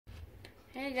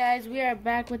Hey guys, we are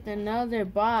back with another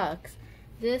box.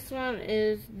 This one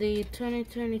is the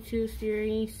 2022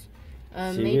 series,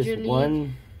 Major League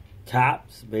 1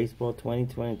 Topps Baseball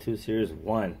 2022 Series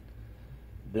 1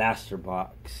 blaster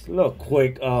box. Little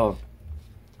quick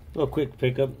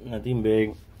pickup, nothing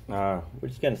big. We're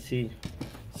just gonna see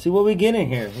what we get in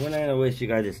here. We're not gonna waste you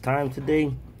guys' time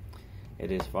today.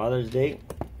 It is Father's Day.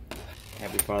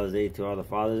 Happy Father's Day to all the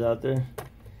fathers out there.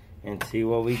 And see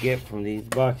what we get from these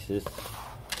boxes.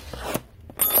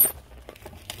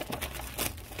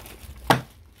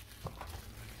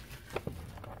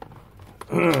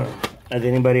 Has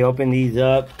anybody opened these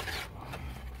up?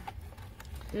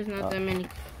 There's not that many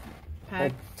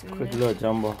packs. Quick little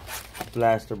jumbo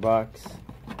blaster box.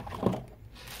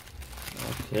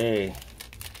 Okay,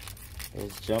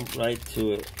 let's jump right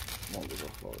to it.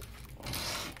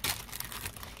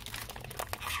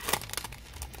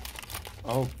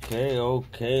 Okay.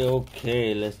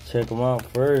 Let's check them out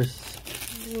first.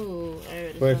 Ooh,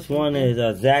 First one is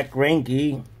Zack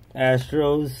Greinke,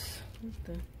 Astros.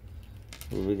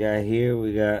 What we got here?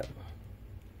 We got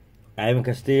Ivan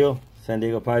Castillo, San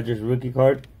Diego Padres rookie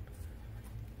card.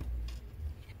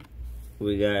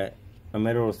 We got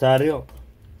Amed Rosario,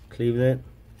 Cleveland.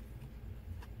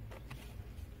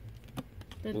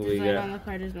 The design on the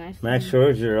card is nice. Max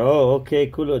Scherzer. Oh, okay,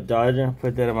 cool little Dodger.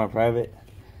 Put that in my private.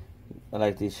 I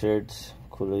like these shirts.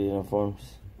 Cool little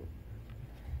uniforms.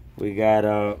 We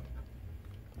got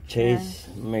Chase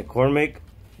McCormick,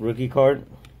 rookie card.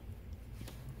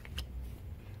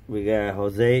 We got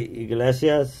Jose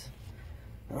Iglesias.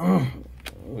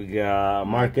 We got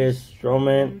Marcus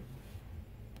Stroman.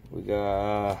 We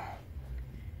got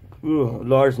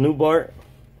Lars Newbart.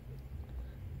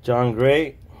 John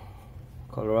Gray,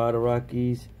 Colorado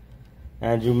Rockies.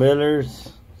 Andrew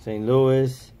Millers, St.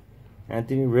 Louis.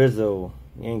 Anthony Rizzo,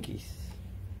 Yankees.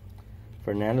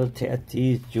 Fernando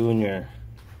Tatis Jr.,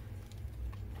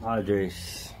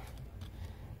 Padres.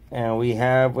 And we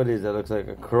have, what is that? Looks like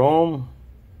a chrome.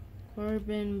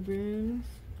 Corbin Burns.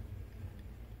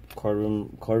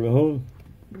 Corbin who?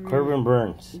 Corbin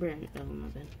Burns. Burns. Oh, my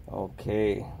bad.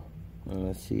 Okay.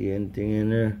 Let's see anything in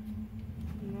there.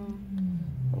 No.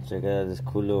 Let's check out this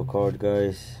cool little card,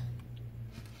 guys.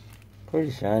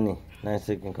 Pretty shiny. Nice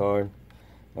looking card.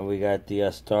 And we got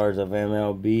the Stars of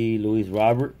MLB, Luis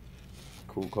Robert.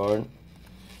 Cool card.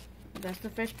 That's the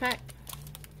first pack.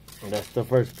 That's the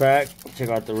first pack. Check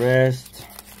out the rest.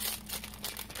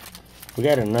 We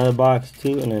got another box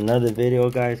too and another video,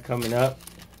 guys, coming up.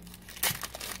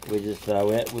 We just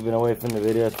we've been away from the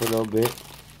videos for a little bit.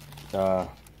 But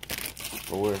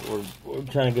we're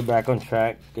trying to get back on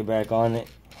track, get back on it.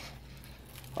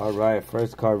 All right,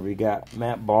 first card we got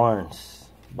Matt Barnes,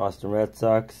 Boston Red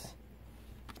Sox.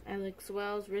 Alex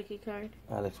Wells, rookie card.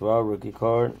 Alex Wells, rookie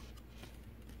card.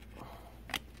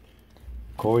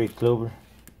 Corey Kluber,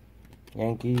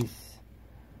 Yankees.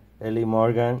 Ellie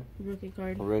Morgan, rookie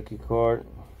card. Rookie card.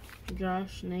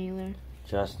 Josh Naylor.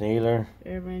 Josh Naylor.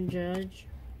 Aaron Judge.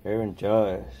 Aaron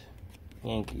Judge,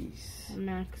 Yankees.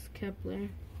 Max Kepler.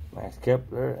 Max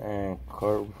Kepler and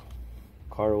Carl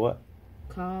what?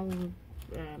 Carl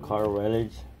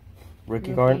Welledge,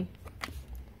 rookie card.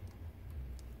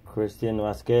 Christian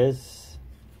Vasquez.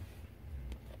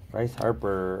 Bryce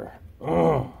Harper.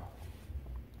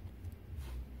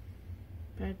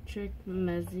 Patrick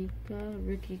Mazeika,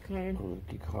 rookie card.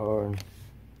 Rookie card.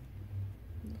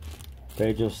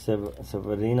 Pedro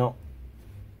Severino.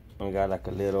 We got like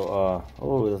a little,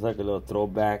 it's like a little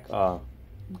throwback.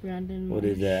 Brandon What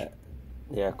Marsh. is that?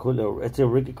 Yeah, cool little, it's a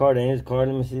rookie card and his card.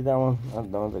 Let me see that one. That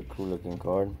one's a cool looking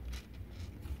card.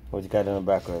 What you got in the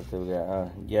back right there? We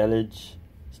got Yelich,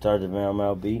 Stars of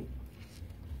MLB.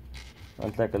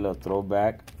 Looks like a little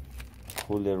throwback.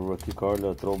 Cool little rookie card,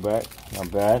 little throwback. Not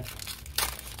bad.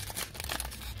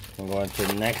 I'm going to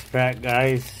the next pack,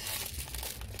 guys.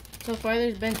 So far,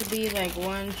 there's been to be like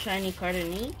one shiny card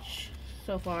in each.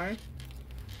 So far.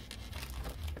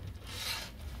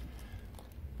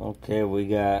 Okay, we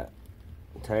got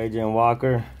Trajan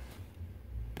Walker.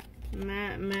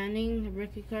 Matt Manning,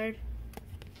 rookie card.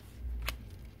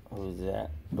 Who's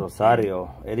that?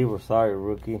 Rosario. Eddie Rosario,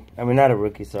 rookie. I mean, not a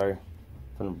rookie, sorry.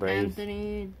 From the Braves.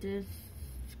 Anthony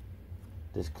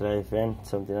Disclafen,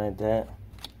 something like that.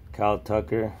 Kyle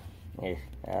Tucker.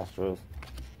 Astros.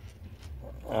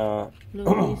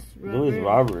 Luis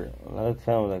Robert. That looks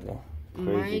kind of like a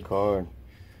crazy Mike card.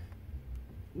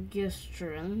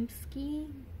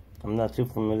 Yastrzemski. I'm not too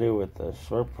familiar with the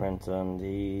short prints on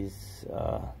these.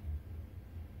 Kind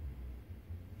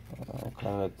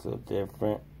of looks a little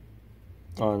different.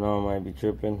 Oh no, I might be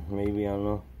tripping. Maybe, I don't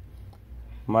know.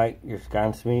 Mike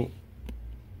Yastrzemski.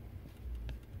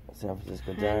 San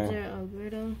Francisco Hunter Giants.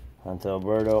 Alberto. Hunter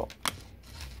Alberto.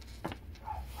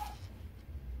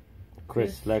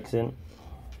 Chris Flexen.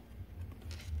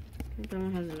 I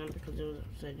don't have the number because it was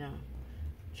upside down.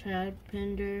 Chad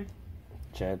Pender.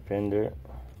 Chad Pender.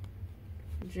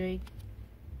 Jake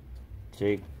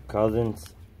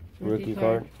Cousins. Rookie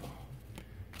card.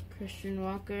 Christian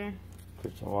Walker.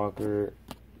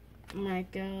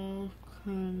 Michael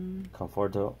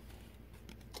Conforto.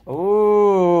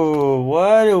 Oh,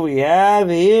 what do we have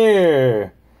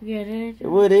here? Get it?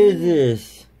 What is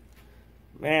this?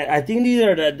 Man, I think these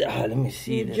are the. Let me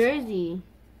see New this. Jersey.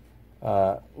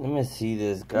 Let me see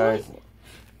this, guys.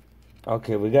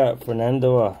 Okay, we got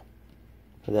Fernando.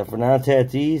 We got Fernando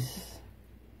Tatis.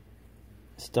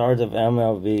 Stars of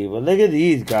MLB. But look at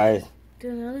these guys.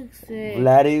 Dude, that looks sick.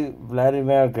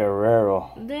 Vladimir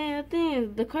Guerrero. Damn, that thing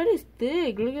is, the card is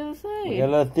thick. Look at the side.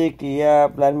 Yellow thick, yeah.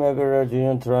 Vladimir Guerrero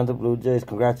Jr., Toronto Blue Jays.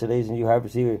 Congratulations, you have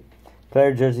received a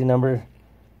player jersey number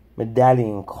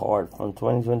medallion card from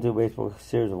 2022 Baseball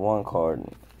Series 1 card.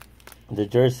 The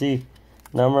jersey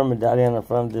number medallion on the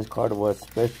front of this card was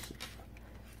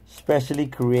specially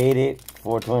created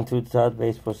for 22 South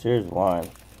Baseball Series 1.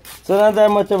 So not that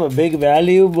much of a big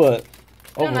value, but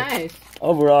Nice.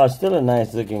 overall, still a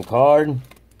nice looking card.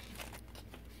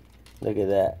 Look at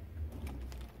that.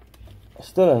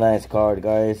 Still a nice card,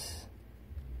 guys.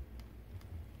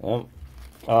 Yep.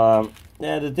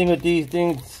 Yeah, the thing with these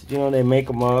things, you know, they make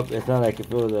them up. It's not like if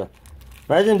it was a...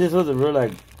 Imagine this was a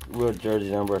real jersey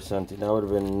number or something. That would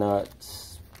have been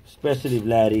nuts. Especially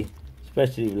Vladdy.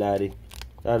 That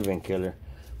would have been killer.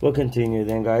 We'll continue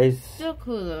then, guys. Still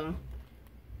cool, though.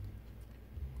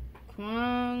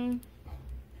 Kwang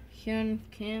Hyun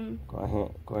Kim.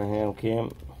 Graham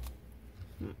Kim.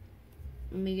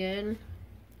 Miguel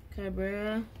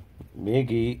Cabrera.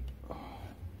 Biggie.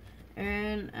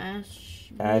 Aaron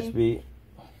Ashby.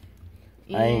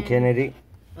 Ian Kennedy.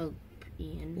 Oh,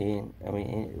 Ian.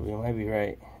 We might be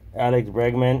right. Alex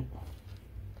Bregman.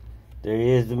 There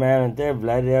he is, the man right there.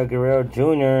 Vladimir Guerrero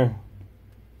Jr.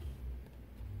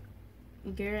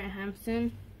 Garrett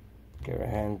Hampson.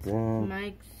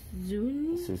 Mike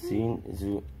Zuni.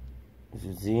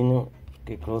 Zuzino.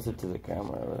 Get closer to the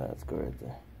camera. That's good right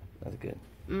there. That's good.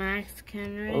 Max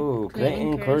Kenrick. Oh,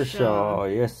 Clayton Kershaw.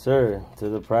 Yes, sir. To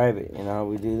the private. You know how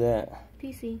we do that.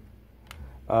 PC.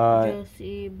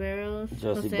 Josie Barrows.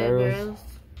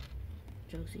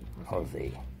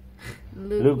 Jose.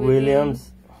 Luke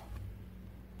Williams.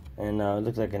 And it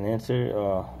looks like an answer.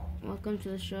 Welcome to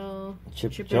the show.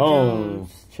 Chipper Jones.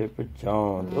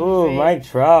 Oh, Mike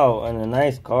Trout. And a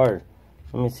nice card.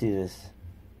 Let me see this.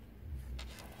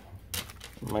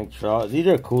 Mike Trout. These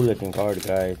are cool looking cards,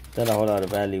 guys. Not a whole lot of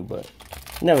value, but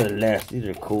nevertheless, these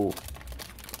are cool.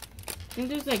 I think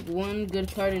there's like one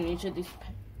good card in each of these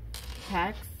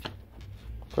packs.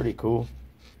 Pretty cool.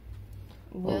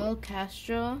 Will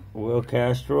Castro. Here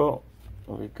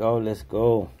we go. Let's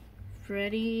go.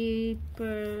 Freddie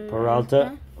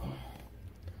Peralta.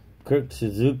 Kirk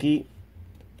Suzuki.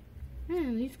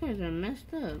 Man, these guys are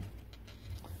messed up.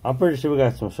 I'm pretty sure we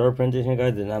got some short prints here,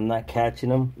 guys, and I'm not catching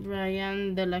them.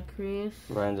 Ryan De La Cruz.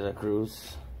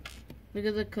 Look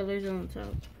at the colors on the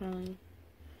top. Probably.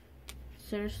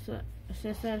 Cesar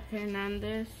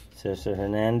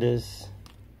Hernandez.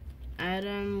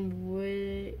 Adam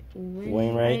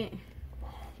Wainwright.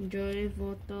 Joey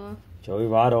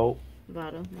Votto.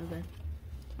 My bad.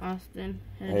 Austin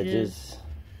Hedges.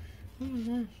 Oh my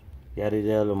gosh.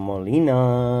 Yadiel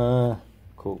Molina.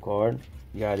 Cool card.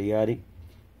 Yadi.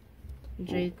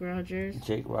 Jake Rogers.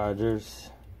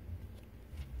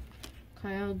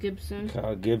 Kyle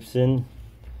Gibson.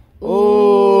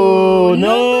 Oh,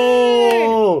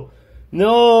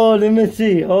 no! Let me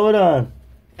see. Hold on.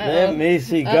 Let me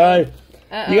see, guys.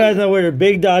 You guys know we're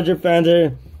big Dodger fans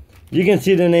here. You can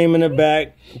see the name in the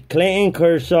back. Clayton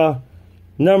Kershaw.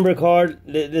 Number card.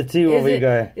 Let's see what we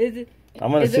got.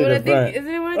 I'm going to see the front. Is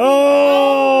it what I think?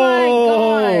 Oh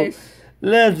my gosh.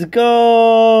 Let's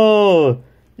go.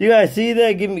 You guys see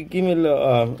that? Give me a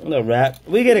little wrap.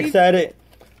 We get excited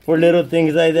for little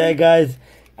things like that, guys.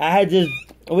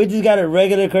 We just got a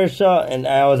regular Kershaw, and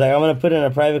I was like, I'm gonna put it in a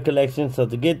private collection. So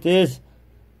to get this,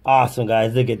 awesome,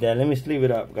 guys. Look at that. Let me sleeve it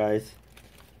up, guys.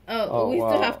 We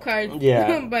still have cards.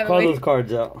 Yeah, by the call way. those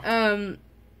cards out.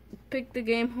 Pick the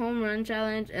game home run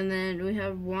challenge, and then we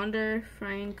have Wander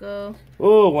Franco.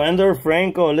 Oh, Wander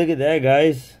Franco. Look at that,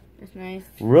 guys. That's nice.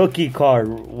 Rookie card,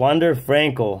 Wander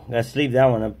Franco. Gotta sleeve that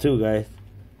one up too, guys.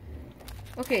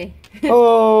 Okay.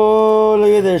 Oh,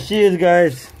 look at there. She is,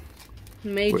 guys.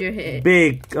 Major hit.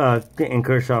 Big Clayton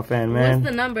Kershaw fan, man. What's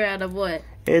the number out of what?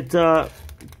 It's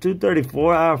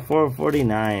 234 out of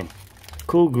 449.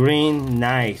 Cool green.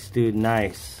 Nice, dude.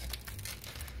 Nice.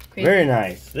 Crazy. Very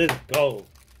nice. Let's go.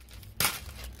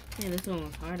 Yeah, this one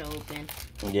was hard to open.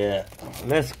 Yeah.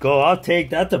 Let's go. I'll take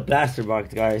that. That's a blaster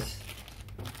box, guys.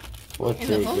 We'll What in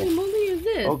the take holy it. moly is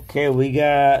this? Okay, we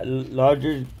got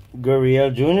Roger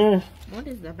Gurriel Jr. What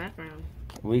is the background?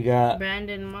 We got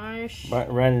Brandon Marsh.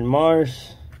 Brandon Marsh.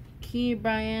 Key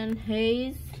Brian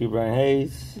Hayes. Brian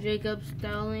Hayes. Jacob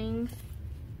Stallings.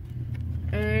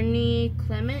 Ernie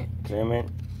Clement.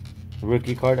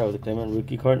 Rookie card. That was a Clement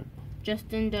rookie card.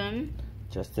 Justin Dunn.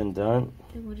 Justin Dunn.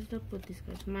 Hey, what is up with these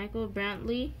guys? Michael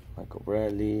Brantley. Michael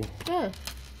Bradley. Yeah.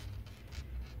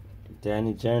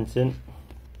 Danny Jansen.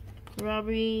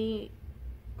 Robbie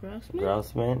Grossman.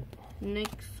 Grossman. Nick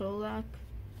Solak.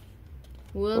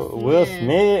 Will Smith. Will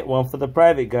Smith. One for the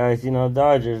private, guys. You know,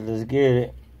 Dodgers. Let's get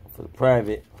it. For the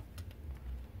private.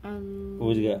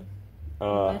 Who's you got?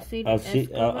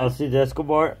 Alcides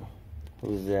Escobar.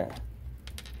 Who's that?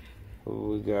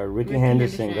 We got Ricky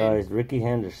Henderson, guys. Ricky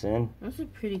Henderson. That's a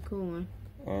pretty cool one.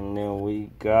 And then we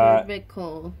got Garrett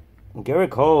Cole. Garrett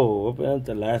Cole. Open up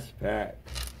the last pack.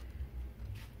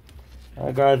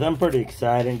 Alright, guys. I'm pretty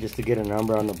excited just to get a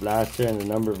number on the blaster and the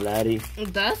number Vladdy.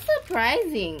 That's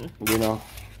surprising. You know.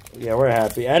 Yeah, we're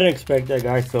happy. I didn't expect that,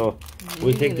 guys. So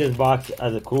we take this box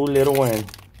as a cool little win.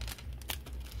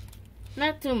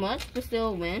 Not too much, but still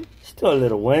a win. Still a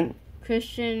little win.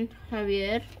 Christian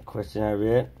Javier.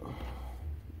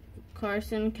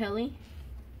 Carson Kelly.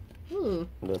 Ooh.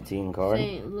 Little team card.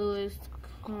 St. Louis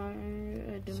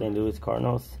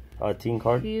Cardinals. Team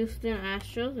card. Houston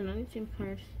Astros. Another team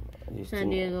card. San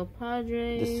Diego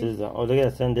Padres. This is look at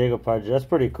that San Diego Padres. That's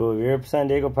pretty cool. If you're a San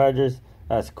Diego Padres,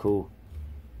 that's cool.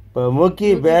 But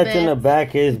Mookie Betts in the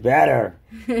back is better.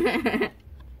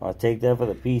 I'll take that for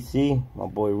the PC. My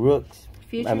boy Rooks.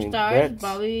 Future stars. Betts.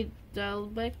 Bobby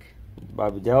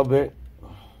Delbeck.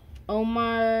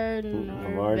 Omar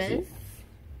Narvaez.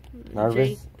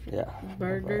 Jake Yeah.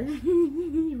 Berger.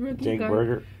 Jake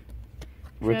Berger.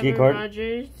 Rookie Trevor card.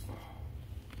 Rogers.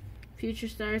 Future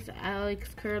stars. Alex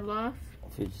Kurloff.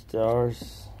 Future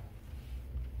stars.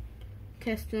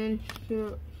 Keston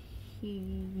Hiura.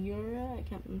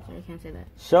 I'm sorry, I can't say that.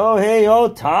 Shohei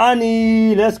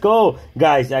Ohtani. Let's go.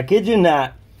 Guys, I kid you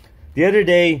not. The other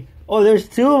day, there's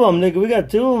two of them. Nigga, we got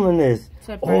two of them in this.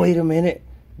 Wait a minute.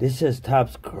 This says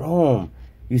Topps Chrome.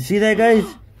 You see that, guys?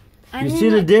 You see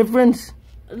the difference?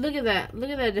 Look at that. Look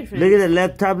at that difference. Look at the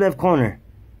top left corner.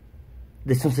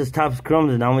 This one says Topps Chrome,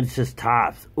 and that one says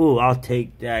Topps. Ooh, I'll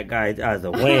take that, guys, as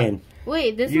a win.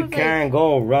 Wait, this you can't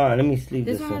go wrong. Let me sleep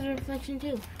this one. This one has a reflection,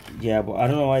 too. Yeah, but I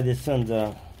don't know why this one's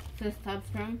says Topps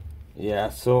Chrome? Yeah,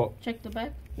 so... Check the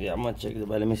back? Yeah, I'm gonna check the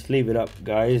back. Let me sleeve it up,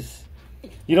 guys.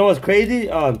 You know what's crazy?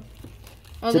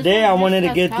 Today I wanted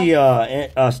to get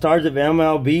the Stars of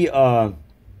MLB. I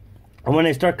want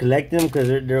to start collecting them because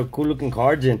they're cool looking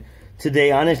cards. And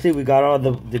today, honestly, we got all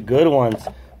the good ones.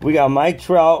 We got Mike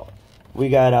Trout. We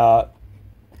got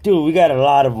we got a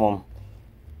lot of them.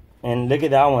 And look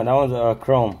at that one. That one's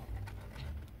chrome.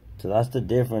 So that's the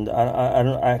difference.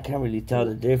 I can't really tell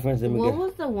the difference. Let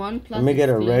me get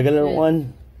a regular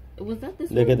one. Was that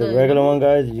this Look one? at the regular one,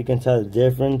 guys. You can tell the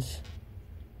difference.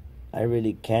 I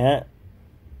really can't.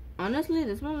 Honestly,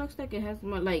 this one looks like it has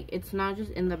more, like, it's not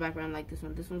just in the background like this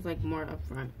one. This one's, like, more up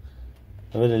front.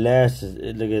 Look at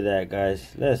that, guys.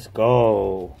 Let's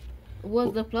go.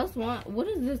 Was the plus one, what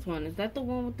is this one? Is that the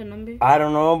one with the number? I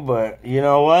don't know, but you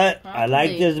know what? Probably. I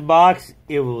like this box.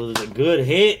 It was a good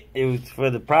hit. It was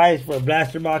for the price for a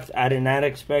blaster box. I did not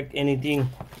expect anything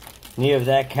near of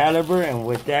that caliber. And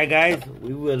with that, guys,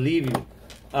 we will leave you.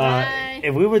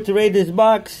 If we were to rate this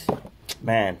box,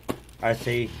 man, I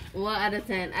say... What out of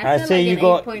 10? I say like you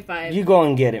go 8.5. You go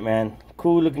and get it, man.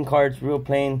 Cool looking cards, real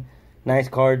plain, nice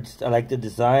cards. I like the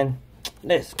design.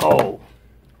 Let's go.